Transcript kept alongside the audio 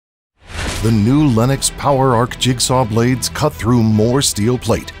The new LENOX PowerArc jigsaw blades cut through more steel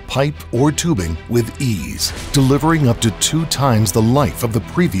plate, pipe, or tubing with ease, delivering up to 2 times the life of the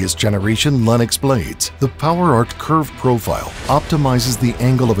previous generation LENOX blades. The PowerArc curved profile optimizes the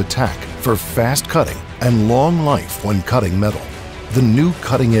angle of attack for fast cutting and long life when cutting metal. The new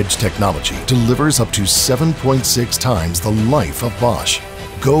cutting-edge technology delivers up to 7.6 times the life of Bosch.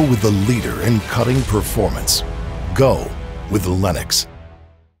 Go with the leader in cutting performance. Go with LENOX.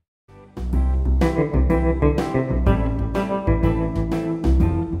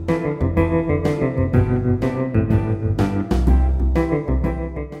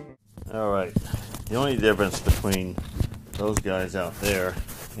 Alright, the only difference between those guys out there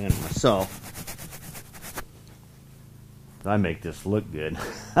and myself, I make this look good.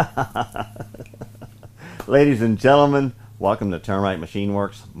 Ladies and gentlemen, welcome to Termite Machine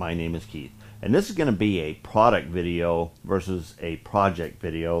Works. My name is Keith, and this is going to be a product video versus a project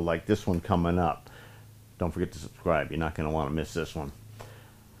video like this one coming up. Don't forget to subscribe. You're not going to want to miss this one.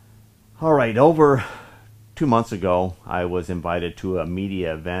 Alright, over 2 months ago, I was invited to a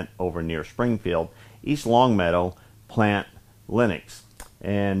media event over near Springfield, East Longmeadow, Plant LENOX.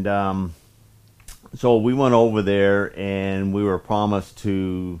 And so we went over there and we were promised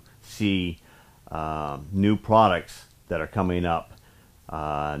to see new products that are coming up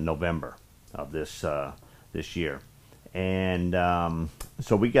November of this year. And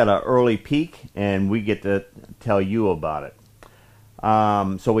so we got an early peek and we get to tell you about it.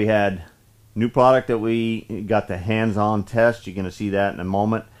 So we had new product that we got the hands-on test. You're going to see that in a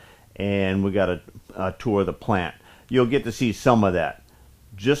moment. And we got a tour of the plant. You'll get to see some of that.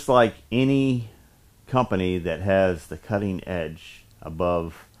 Just like any company that has the cutting edge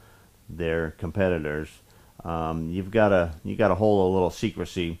above their competitors, you got to hold a little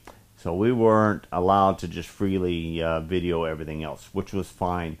secrecy. So we weren't allowed to just freely video everything else, which was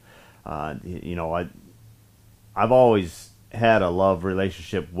fine. You know, I've always had a love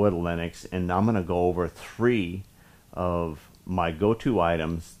relationship with LENOX, and I'm going to go over 3 of my go-to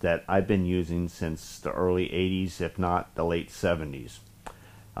items that I've been using since the early 80s, if not the late 70s.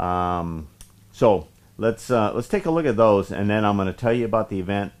 So let's take a look at those, and then I'm going to tell you about the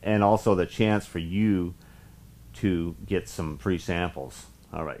event and also the chance for you to get some free samples.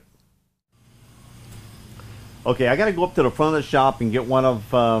 All right. Okay, I got to go up to the front of the shop and get one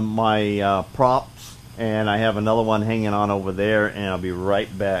of my props, and I have another one hanging on over there, and I'll be right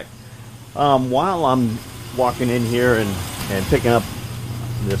back. While I'm walking in here and picking up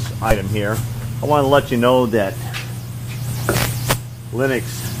this item here, I want to let you know that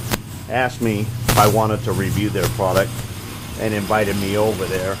LENOX asked me if I wanted to review their product and invited me over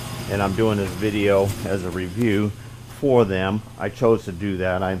there, and I'm doing this video as a review for them. I chose to do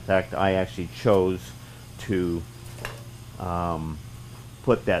that. In fact, I actually chose to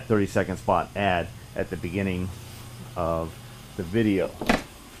put that 30-second spot ad at the beginning of the video.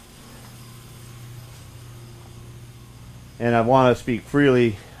 And I want to speak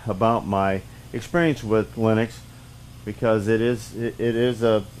freely about my experience with LENOX because it is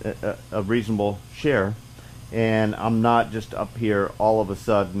a reasonable share, and I'm not just up here all of a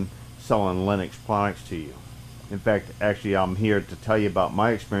sudden selling LENOX products to you. In fact, actually, I'm here to tell you about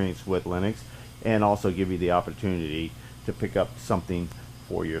my experience with LENOX and also give you the opportunity to pick up something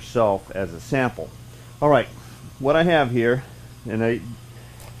for yourself as a sample. Alright, what I have here, and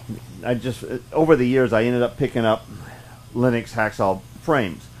I just, over the years, I ended up picking up LENOX hacksaw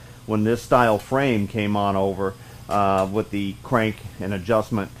frames. When this style frame came on over with the crank and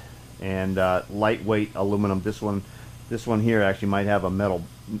adjustment and lightweight aluminum, this one here actually might have a metal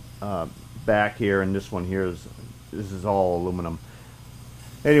back here, and this one here this is all aluminum.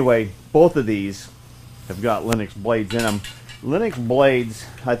 Anyway, both of these have got LENOX blades in them. LENOX blades,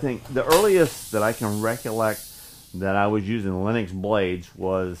 I think the earliest that I can recollect that I was using LENOX blades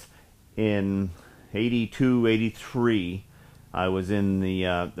was in 82, 83. I was in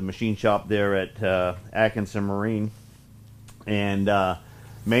the machine shop there at Atkinson Marine, and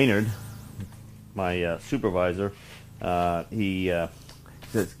Maynard, my supervisor, he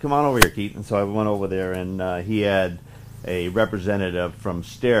says, "Come on over here, Keith." And so I went over there, and he had a representative from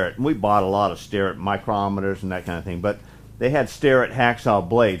Starrett, and we bought a lot of Starrett micrometers and that kind of thing, but they had Starrett hacksaw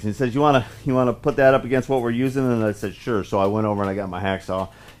blades. And he says, you want to put that up against what we're using? And I said, sure. So I went over and I got my hacksaw,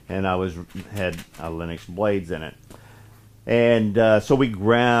 and I had LENOX blades in it. And so we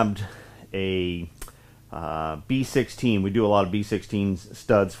grabbed a B16. We do a lot of B16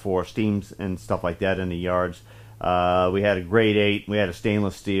 studs for steams and stuff like that in the yards. We had a grade 8. We had a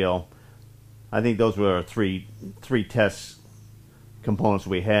stainless steel. I think those were our three test components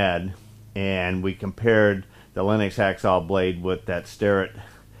we had, and we compared the LENOX hacksaw blade with that Starrett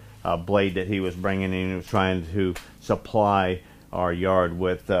blade that he was bringing in. He was trying to supply our yard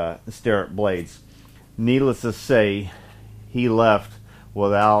with stirrup blades. Needless to say, he left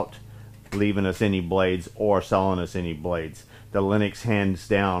without leaving us any blades or selling us any blades. The LENOX, hands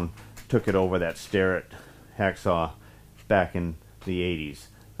down, took it over that stirrup hacksaw back in the 80s.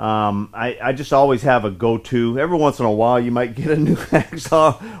 I just always have a go-to. Every once in a while you might get a new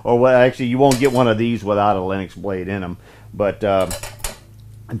hacksaw, or well, actually you won't get one of these without a LENOX blade in them. But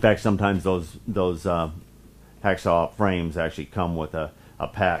in fact, sometimes those hacksaw frames actually come with a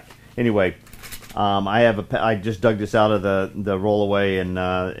pack. Anyway, I just dug this out of the rollaway,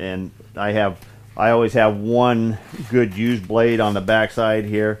 and I always have one good used blade on the backside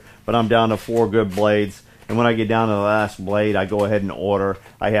here, but I'm down to 4 good blades. And when I get down to the last blade, I go ahead and order.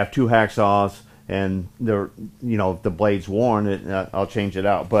 I have 2 hacksaws, and they're, if the blade's worn, I'll change it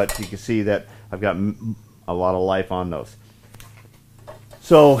out. But you can see that I've got a lot of life on those.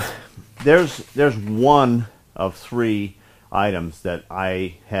 So there's one of 3 items that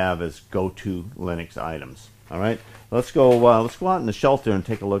I have as go-to LENOX items. All right, let's go out in the shelter and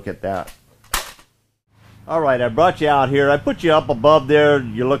take a look at that. All right, I brought you out here. I put you up above there.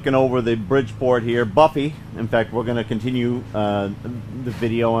 You're looking over the Bridgeport here. Buffy. In fact, we're going to continue the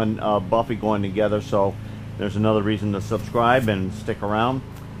video and Buffy going together, so there's another reason to subscribe and stick around.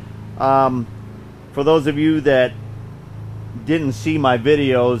 For those of you that didn't see my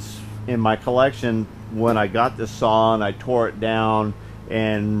videos in my collection when I got this saw and I tore it down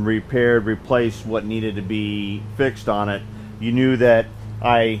and replaced what needed to be fixed on it, you knew that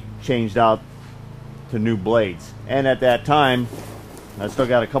I changed out to new blades. And at that time, I still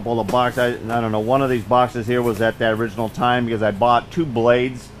got a couple of the boxes. I don't know, one of these boxes here was at that original time because I bought 2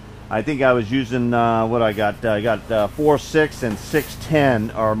 blades. I think I was using what I got 4.6 and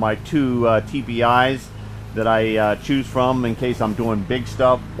 6.10 are my 2 TPIs that I choose from in case I'm doing big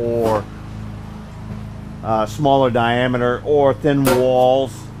stuff or smaller diameter or thin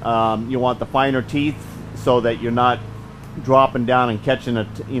walls. You want the finer teeth so that you're not dropping down and catching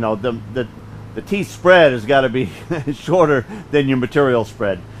the teeth spread has got to be shorter than your material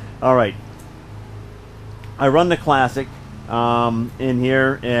spread. All right, I run the classic in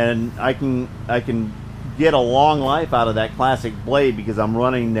here, and I can get a long life out of that classic blade because I'm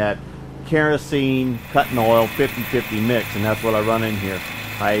running that kerosene cutting oil 50-50 mix, and that's what I run in here.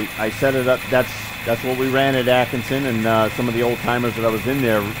 I set it up. That's what we ran at Atkinson, and some of the old timers that I was in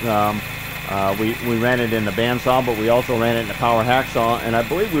there. We ran it in the bandsaw, but we also ran it in the power hacksaw, and I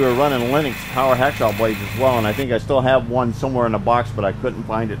believe we were running LENOX power hacksaw blades as well, and I think I still have one somewhere in the box, but I couldn't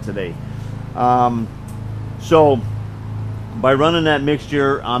find it today. So by running that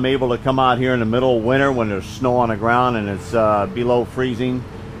mixture, I'm able to come out here in the middle of winter when there's snow on the ground and it's below freezing,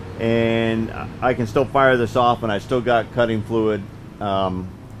 and I can still fire this off, and I still got cutting fluid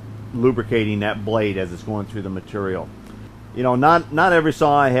lubricating that blade as it's going through the material. Not every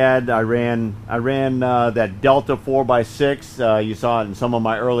saw I had. I ran that Delta 4x6. You saw it in some of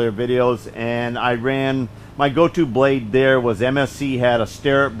my earlier videos, and I ran my go-to blade there was MSC had a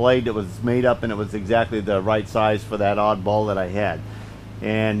stirrup blade that was made up, and it was exactly the right size for that oddball that I had,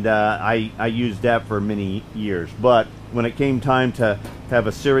 and I used that for many years. But when it came time to have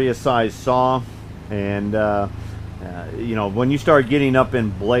a serious size saw, and when you start getting up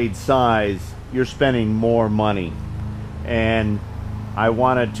in blade size, you're spending more money. And I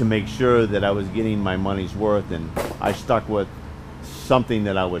wanted to make sure that I was getting my money's worth, and I stuck with something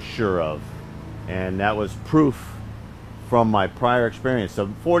that I was sure of, and that was proof from my prior experience. So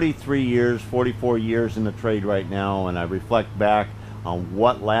 44 years in the trade right now, and I reflect back on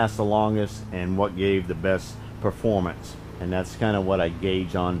what lasts the longest and what gave the best performance, and that's kind of what I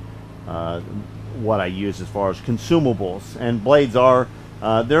gauge on what I use as far as consumables. And blades are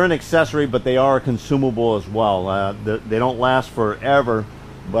they're an accessory, but they are a consumable as well. They don't last forever,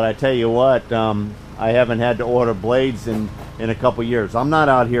 but I tell you what, I haven't had to order blades in a couple years. I'm not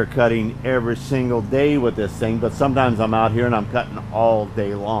out here cutting every single day with this thing, but sometimes I'm out here and I'm cutting all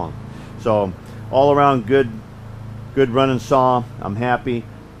day long. So all around good running saw. I'm happy.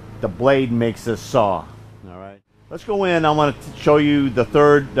 The blade makes this saw. All right, let's go in. I want to show you the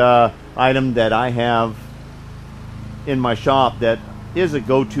third item that I have in my shop that is a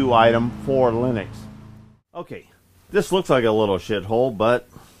go-to item for LENOX. Okay, this looks like a little shithole, but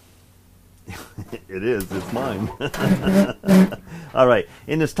it is. It's mine. All right,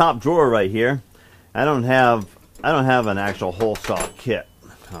 in this top drawer right here, I don't have an actual hole saw kit.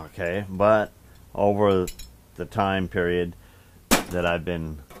 Okay, but over the time period that I've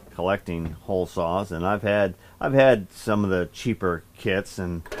been collecting hole saws, and I've had some of the cheaper kits,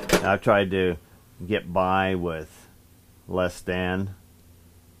 and I've tried to get by with less than.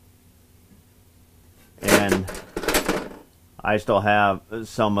 and I still have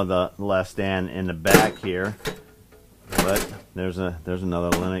some of the less than in the back here, but there's another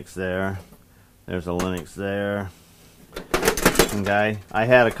LENOX there. There's a LENOX there. Okay, I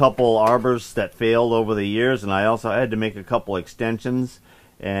had a couple arbors that failed over the years, and I also had to make a couple extensions,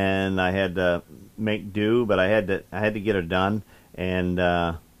 and I had to make do, but I had to get it done, and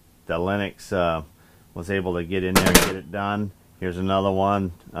the LENOX was able to get in there and get it done. Here's another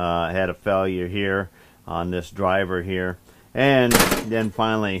one. I had a failure here on this driver here. And then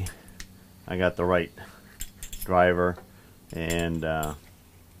finally, I got the right driver and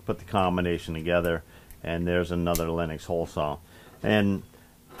put the combination together. And there's another LENOX hole saw. And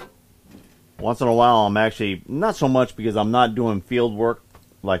once in a while, I'm actually, not so much because I'm not doing field work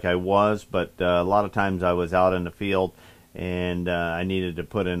like I was, but a lot of times I was out in the field and I needed to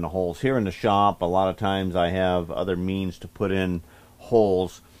put in the holes. Here in the shop, a lot of times I have other means to put in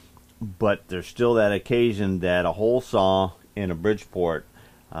holes, but there's still that occasion that a hole saw in a Bridgeport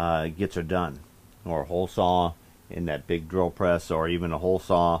gets her done, or a hole saw in that big drill press, or even a hole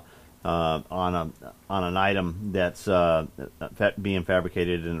saw on an item that's being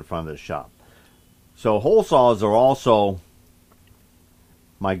fabricated in the front of the shop. So hole saws are also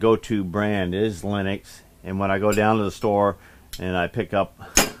my go-to brand is LENOX, and when I go down to the store and I pick up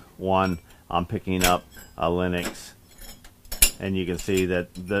one, I'm picking up a LENOX, and you can see that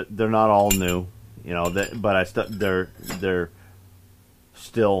they're not all new. You know, but they're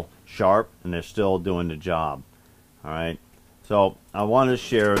still sharp and they're still doing the job. All right. So I want to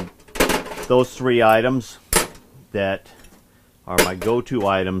share those 3 items that are my go-to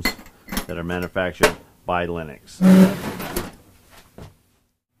items that are manufactured by LENOX.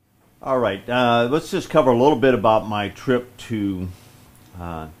 All right. Let's just cover a little bit about my trip to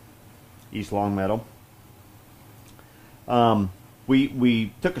East Longmeadow.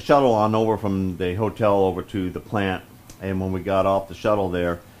 We took a shuttle on over from the hotel over to the plant, and when we got off the shuttle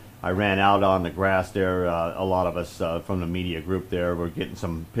there, I ran out on the grass there. A lot of us from the media group there were getting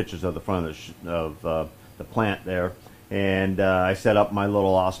some pictures of the front of the plant there, and I set up my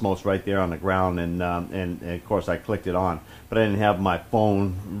little Osmos right there on the ground, and of course I clicked it on, but I didn't have my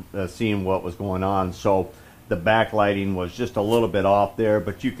phone seeing what was going on, so the backlighting was just a little bit off there,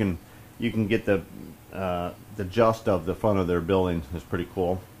 but you can get the gist of the front of their building. Is pretty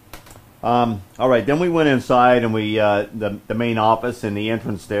cool. All right, then we went inside, and we the main office and the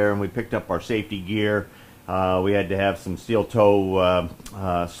entrance there, and we picked up our safety gear. We had to have some steel toe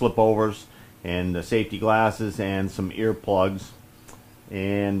slipovers and the safety glasses and some earplugs,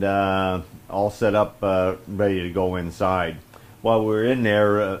 and all set up ready to go inside. While we were in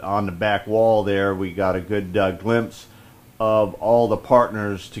there on the back wall there, we got a good glimpse of all the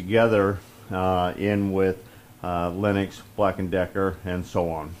partners together in with LENOX, Black & Decker, and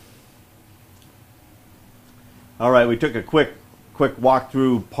so on. All right, we took a quick walk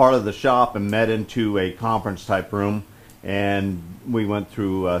through part of the shop and met into a conference type room, and we went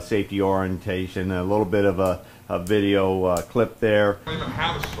through safety orientation, a little bit of a video clip there. I don't even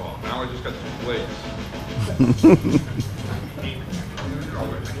have a saw, now I just got 2 blades.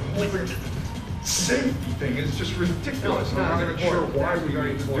 Safety thing is just ridiculous. I'm not even sure why we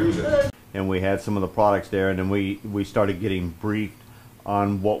need to do this. And we had some of the products there, and then we started getting briefed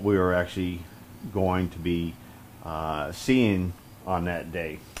on what we were actually going to be seeing on that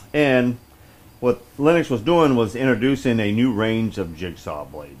day. And what LENOX was doing was introducing a new range of jigsaw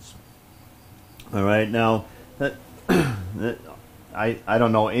blades. All right, now I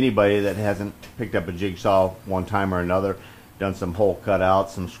don't know anybody that hasn't picked up a jigsaw one time or another, done some hole cutouts,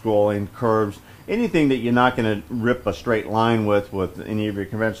 some scrolling, curves, anything that you're not going to rip a straight line with any of your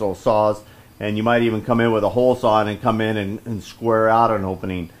conventional saws. And you might even come in with a hole saw and come in and square out an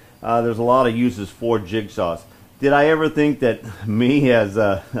opening. There's a lot of uses for jigsaws. Did I ever think that me as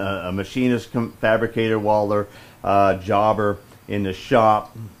a machinist, fabricator, welder, jobber in the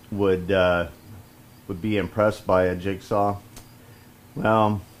shop would be impressed by a jigsaw?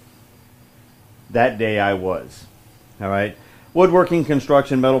 Well, that day I was. All right. Woodworking,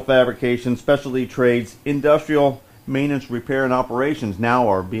 construction, metal fabrication, specialty trades, industrial maintenance, repair, and operations now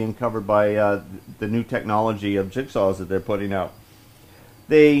are being covered by the new technology of jigsaws that they're putting out.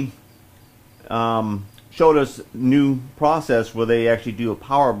 They showed us new process where they actually do a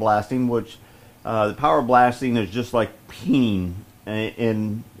power blasting, which the power blasting is just like peening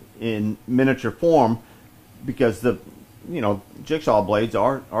in miniature form, because the jigsaw blades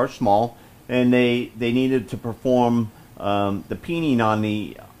are small, and they needed to perform the peening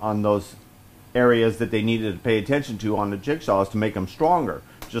on those areas that they needed to pay attention to on the jigsaws to make them stronger,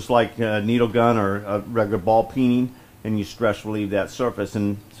 just like a needle gun or a regular ball peening, and you stress relieve that surface.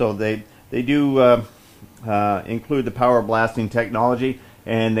 And so they do include the power blasting technology,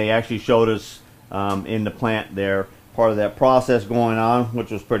 and they actually showed us in the plant there part of that process going on, which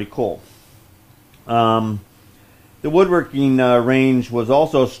was pretty cool. The woodworking range was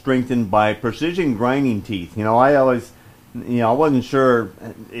also strengthened by precision grinding teeth. You know, I wasn't sure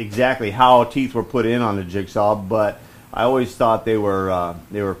exactly how teeth were put in on the jigsaw, but I always thought they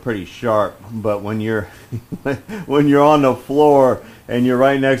were pretty sharp. But when you're when you're on the floor and you're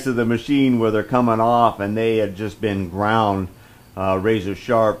right next to the machine where they're coming off and they had just been ground razor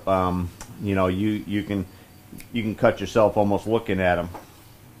sharp, you know, you can cut yourself almost looking at them.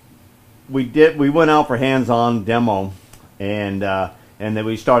 We went out for hands-on demo, and then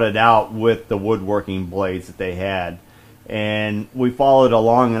we started out with the woodworking blades that they had, and we followed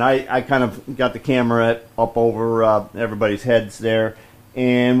along, and I kind of got the camera up over everybody's heads there,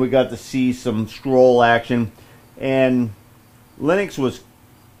 and we got to see some scroll action, and LENOX was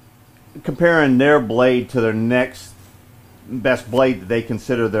comparing their blade to their next best blade that they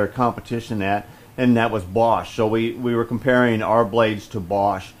consider their competition at, and that was Bosch. So we were comparing our blades to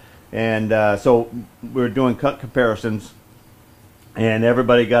Bosch. And so we were doing cut comparisons, and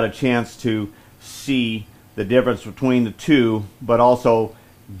everybody got a chance to see the difference between the two, but also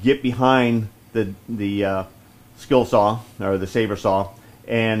get behind the skill saw or the saber saw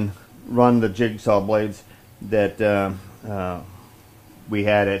and run the jigsaw blades that we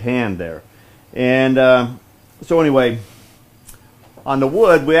had at hand there. And so anyway, on the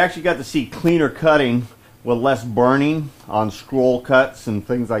wood, we actually got to see cleaner cutting with less burning on scroll cuts and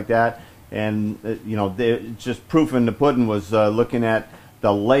things like that. And you know, just proof in the pudding was looking at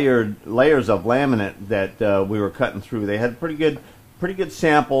the layers of laminate that we were cutting through. They had pretty good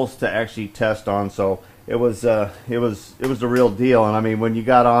samples to actually test on, so it was the real deal. And I mean, when you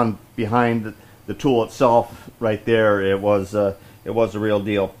got on behind the tool itself right there, it was the real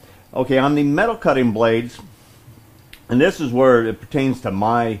deal. Okay, on the metal cutting blades, and this is where it pertains to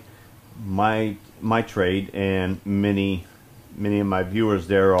my trade, and many of my viewers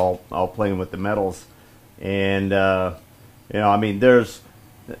there all playing with the metals. And you know, I mean, there's,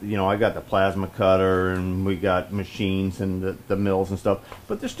 you know, I got the plasma cutter and we got machines and the mills and stuff,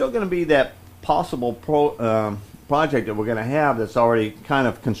 but there's still going to be that possible project that we're going to have that's already kind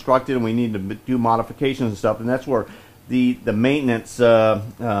of constructed, and we need to do modifications and stuff, and that's where the maintenance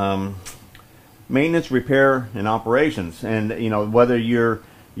repair and operations, and you know, whether you're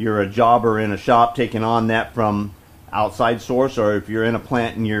a jobber in a shop taking on that from outside source, or if you're in a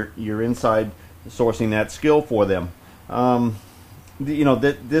plant and you're inside sourcing that skill for them, you know,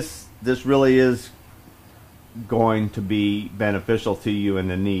 this really is going to be beneficial to you in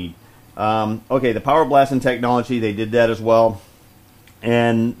the need. Okay, the power blasting technology, they did that as well,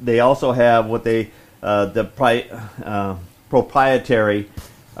 and they also have what they proprietary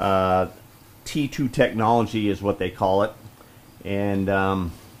T2 technology is what they call it. And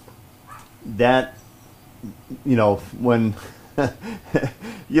that, you know, when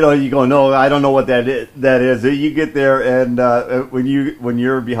you know, you go, no, I don't know what that is. You get there, and when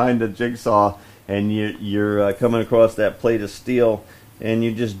you're behind the jigsaw and you're coming across that plate of steel, and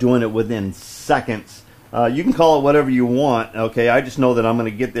you're just doing it within seconds. You can call it whatever you want. Okay, I just know that I'm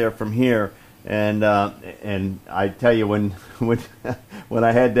going to get there from here, and I tell you, when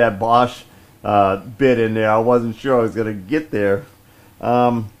I had that Bosch bit in there, I wasn't sure I was going to get there.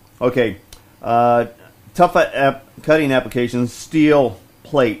 Okay, tough cutting applications, steel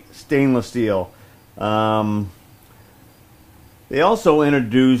plate, stainless steel. They also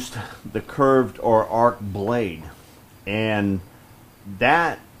introduced the curved or arc blade, and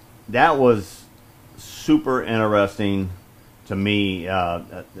that was super interesting to me.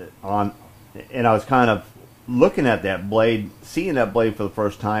 And I was kind of looking at that blade, seeing that blade for the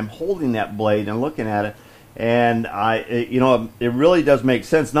first time, holding that blade and looking at it, and you know, it really does make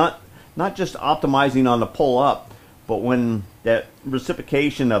sense. Not just optimizing on the pull up, but when that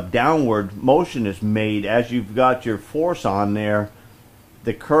reciprocation of downward motion is made as you've got your force on there,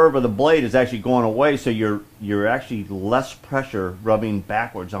 the curve of the blade is actually going away, so you're actually less pressure rubbing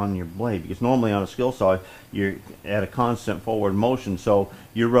backwards on your blade, because normally on a skill saw you're at a constant forward motion, so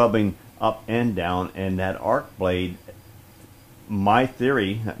you're rubbing up and down. And that arc blade, my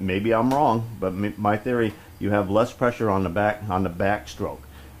theory, maybe I'm wrong, but my theory, you have less pressure on the back stroke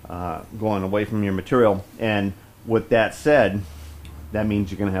going away from your material. And with that said, that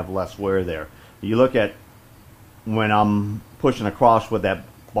means you're going to have less wear there. You look at when I'm pushing across with that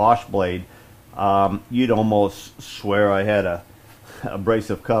Bosch blade, you'd almost swear I had a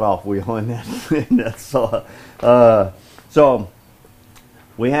abrasive cutoff wheel in that saw. So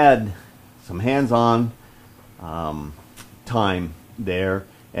we had some hands-on time there,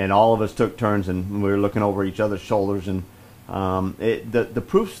 and all of us took turns, and we were looking over each other's shoulders, and the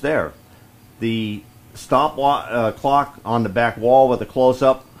proof's there. The stop clock on the back wall with a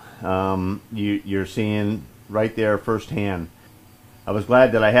close-up, you're seeing right there firsthand. I was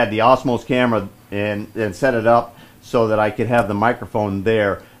glad that I had the Osmos camera and set it up so that I could have the microphone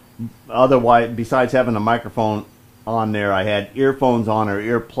there. Otherwise, besides having the microphone on there, I had earphones on or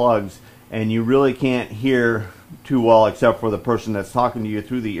earplugs, and you really can't hear too well except for the person that's talking to you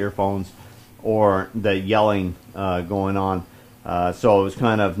through the earphones or the yelling going on. So it was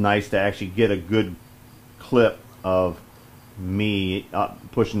kind of nice to actually get a good clip of me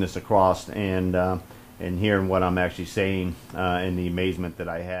pushing this across and hearing what I'm actually saying and the amazement that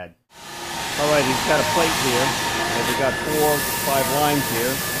I had. Alright, he's got a plate here, and we got 4 or 5 lines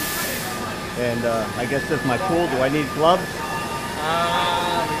here, and I guess this is my tool. Do I need gloves? We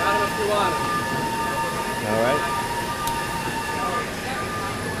got them if you want them. Alright.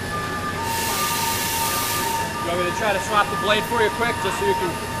 You want me to try to swap the blade for you quick, just so you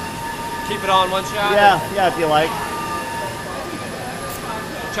can keep it all in one shot? Yeah, if you like.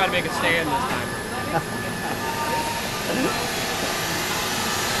 Try to make it stay in this time.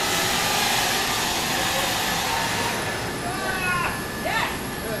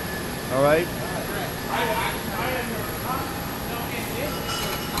 All right.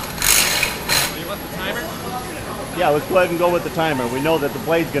 Do you want the timer? Yeah, let's go ahead and go with the timer. We know that the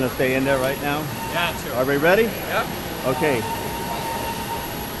blade's going to stay in there right now. Yeah, sure. Are we ready? Yep. Okay.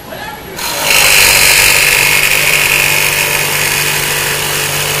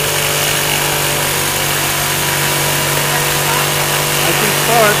 I can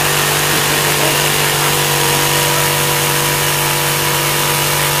start.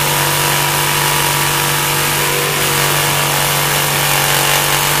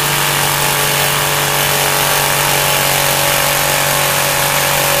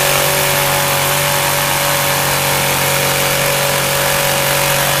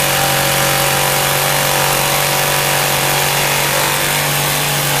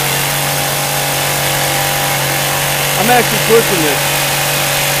 I'm actually pushing this.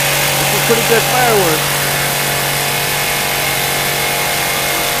 This is pretty good fireworks.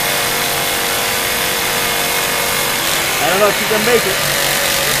 I don't know if you can make it.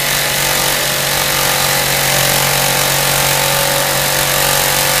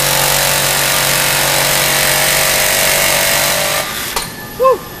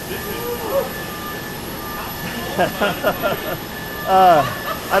 Woo!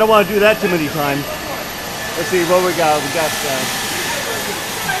 I don't want to do that too many times. Let's see what we got. We got.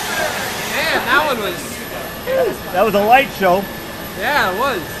 Man, that was a light show. Yeah, it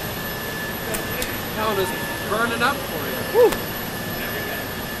was. That one was burning up for you. Woo.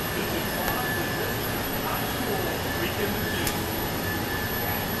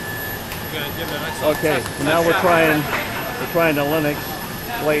 You're gonna give it a nice little Okay, test- so now test we're shot. trying the LENOX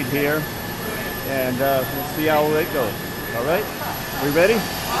blade here, and we'll see how it goes. All right, we ready?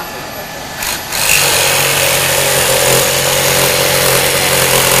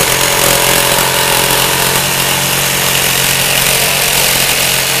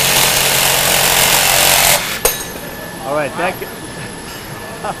 All right,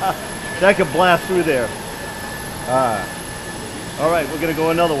 that could blast through there. All right, we're gonna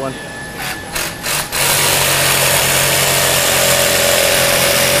go another one.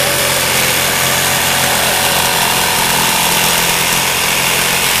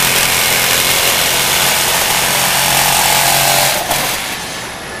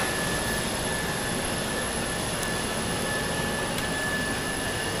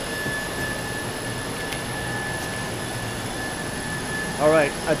 All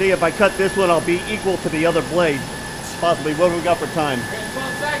right, I think if I cut this one, I'll be equal to the other blade. Possibly. What do we got for time?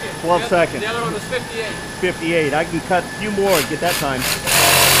 12 seconds. 12 seconds. The other one was 58. 58. I can cut a few more and get that time.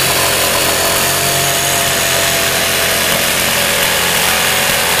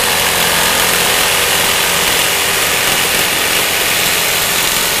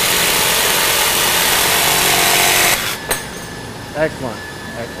 Excellent.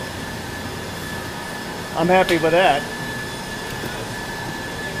 Excellent. I'm happy with that.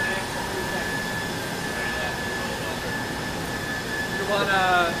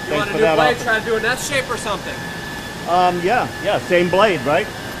 You want a new blade? Try to do an S shape or something? Yeah, same blade, right?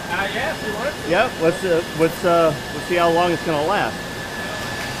 Yeah, if you want to. Yeah, let's see how long it's gonna last.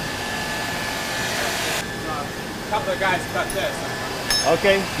 A couple of guys cut this.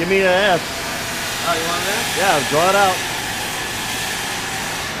 Okay, give me an S. Oh, you want this? Yeah, draw it out.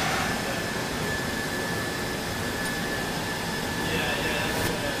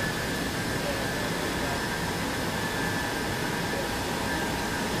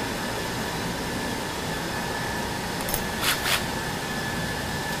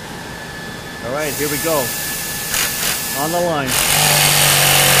 All right, here we go. On the line.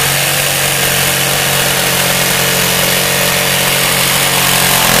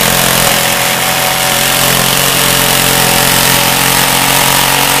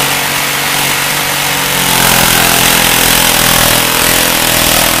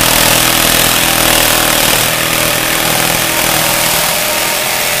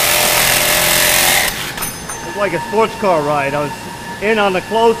 It's like a sports car ride. I was in on the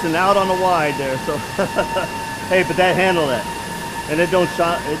close and out on the wide there. So, hey, but that handle that, and it don't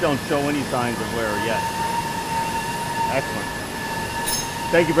show any signs of wear yet. Excellent.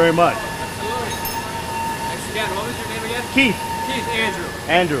 Thank you very much. Absolutely. Thanks again. What was your name again? Keith. Keith. Andrew.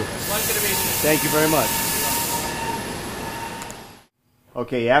 Andrew. Pleasure to meet you. Thank you very much.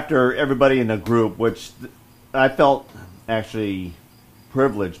 Okay, after everybody in the group, which I felt actually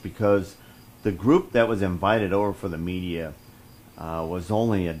privileged because the group that was invited over for the media was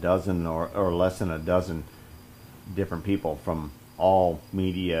only a dozen or less than a dozen different people from all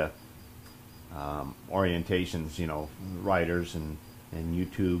media orientations, you know, writers and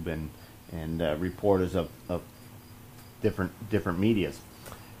YouTube and reporters of different medias.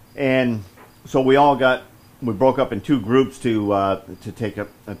 And so we broke up in two groups to take a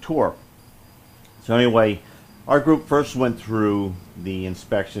tour. So anyway, our group first went through the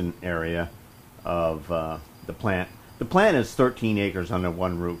inspection area of the plant. The plant is 13 acres under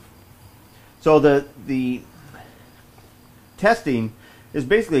one roof. So the testing is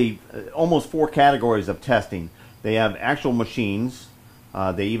basically almost 4 categories of testing. They have actual machines.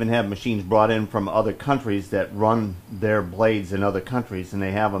 They even have machines brought in from other countries that run their blades in other countries, and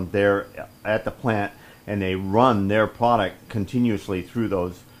they have them there at the plant, and they run their product continuously through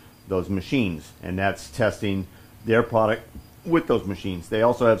those machines, and that's testing their product with those machines. They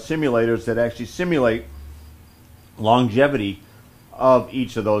also have simulators that actually simulate longevity of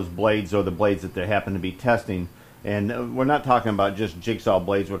each of those blades or the blades that they happen to be testing. And we're not talking about just jigsaw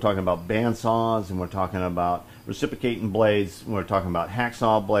blades. We're talking about bandsaws, and we're talking about reciprocating blades. We're talking about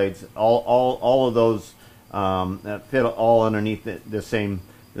hacksaw blades. All of those that fit all underneath the same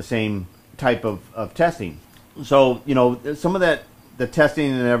type of testing. So you know, some of that, the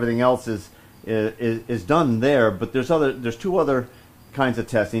testing and everything else is done there. But there's 2 other kinds of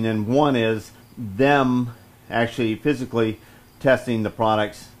testing, and one is them actually physically testing the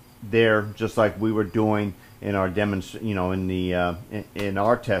products there, just like we were doing in our in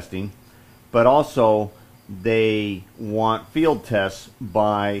our testing. But also they want field tests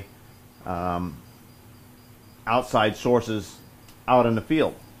by outside sources out in the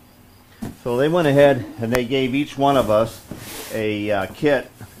field. So they went ahead and they gave each one of us a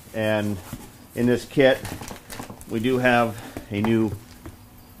kit, and in this kit we do have a new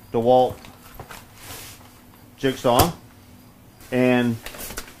DeWalt jigsaw, and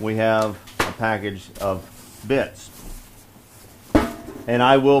we have a package of bits. And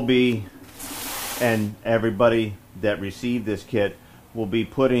I will be, and everybody that received this kit will be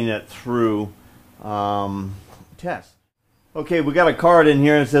putting it through tests. Okay, we got a card in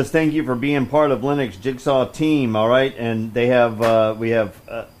here that says thank you for being part of LENOX Jigsaw team. All right, and they have we have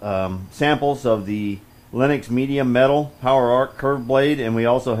samples of the LENOX medium metal power arc curved blade, and we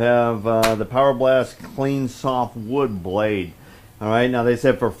also have the Power Blast clean soft wood blade. All right, now they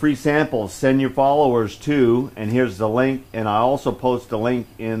said for free samples, send your followers too, and here's the link, and I also post a link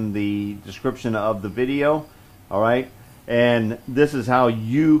in the description of the video. All right, and this is how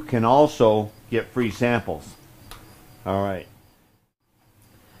you can also get free samples. All right,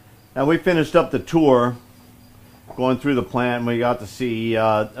 now we finished up the tour going through the plant, and we got to see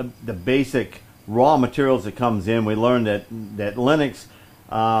the basic raw materials that comes in. We learned that LENOX,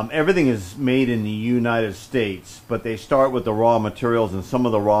 everything is made in the United States, but they start with the raw materials, and some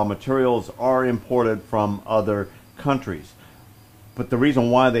of the raw materials are imported from other countries. But the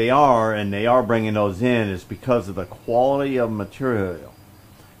reason why they are bringing those in is because of the quality of material.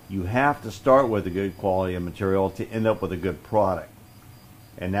 You have to start with a good quality of material to end up with a good product,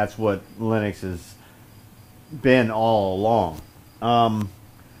 and that's what LENOX has been all along.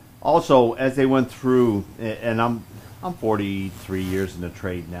 Also, as they went through, and I'm 43 years in the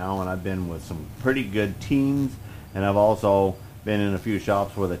trade now, and I've been with some pretty good teams, and I've also been in a few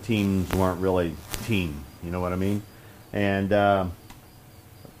shops where the teams weren't really team, you know what I mean? And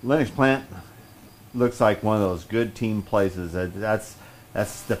LENOX plant looks like one of those good team places. That's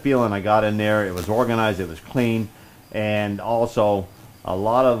the feeling I got in there. It was organized, it was clean, and also a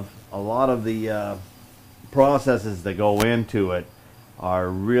lot of the processes that go into it are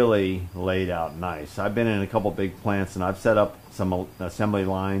really laid out nice. I've been in a couple big plants, and I've set up some assembly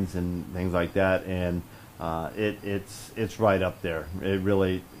lines and things like that, and it's right up there. It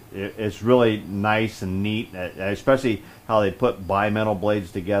really it's really nice and neat, especially how they put bimetal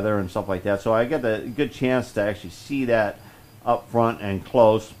blades together and stuff like that. So I get a good chance to actually see that up front and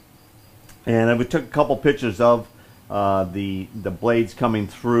close. And we took a couple pictures of the blades coming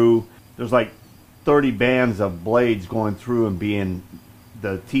through. There's like 30 bands of blades going through and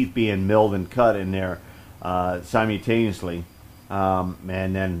the teeth being milled and cut in there simultaneously.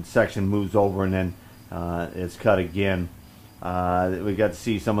 And then section moves over and then it's cut again. We got to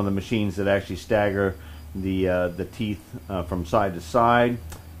see some of the machines that actually stagger the teeth from side to side.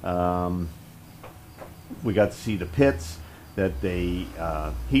 We got to see the pits that they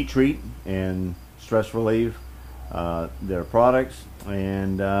heat treat and stress relieve their products,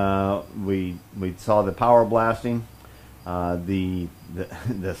 and we saw the power blasting, the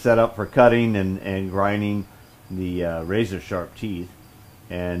setup for cutting and grinding the razor sharp teeth,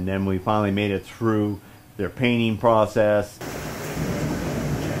 and then we finally made it through their painting process.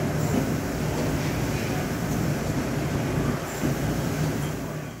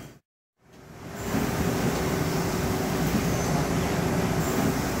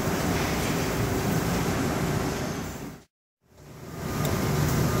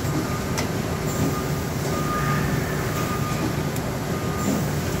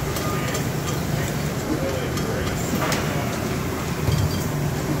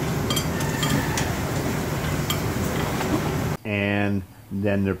 And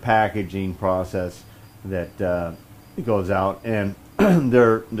then their packaging process that goes out, and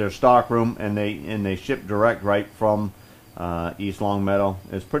their stock room, and they ship direct right from East Longmeadow.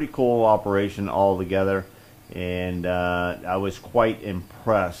 It's a pretty cool operation altogether, and I was quite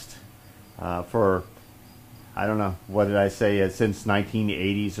impressed. For, I don't know, what did I say, since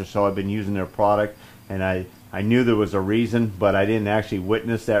 1980s or so I've been using their product, and I knew there was a reason, but I didn't actually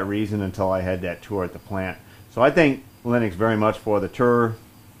witness that reason until I had that tour at the plant. So I thank LENOX very much for the tour,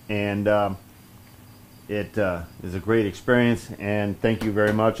 and it is a great experience, and thank you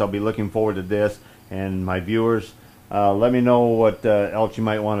very much. I'll be looking forward to this, and my viewers, let me know what else you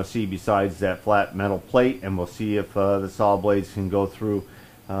might want to see besides that flat metal plate, and we'll see if the saw blades can go through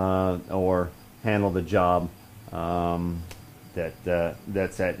or handle the job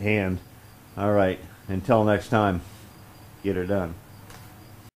that's at hand. All right, until next time, get her done.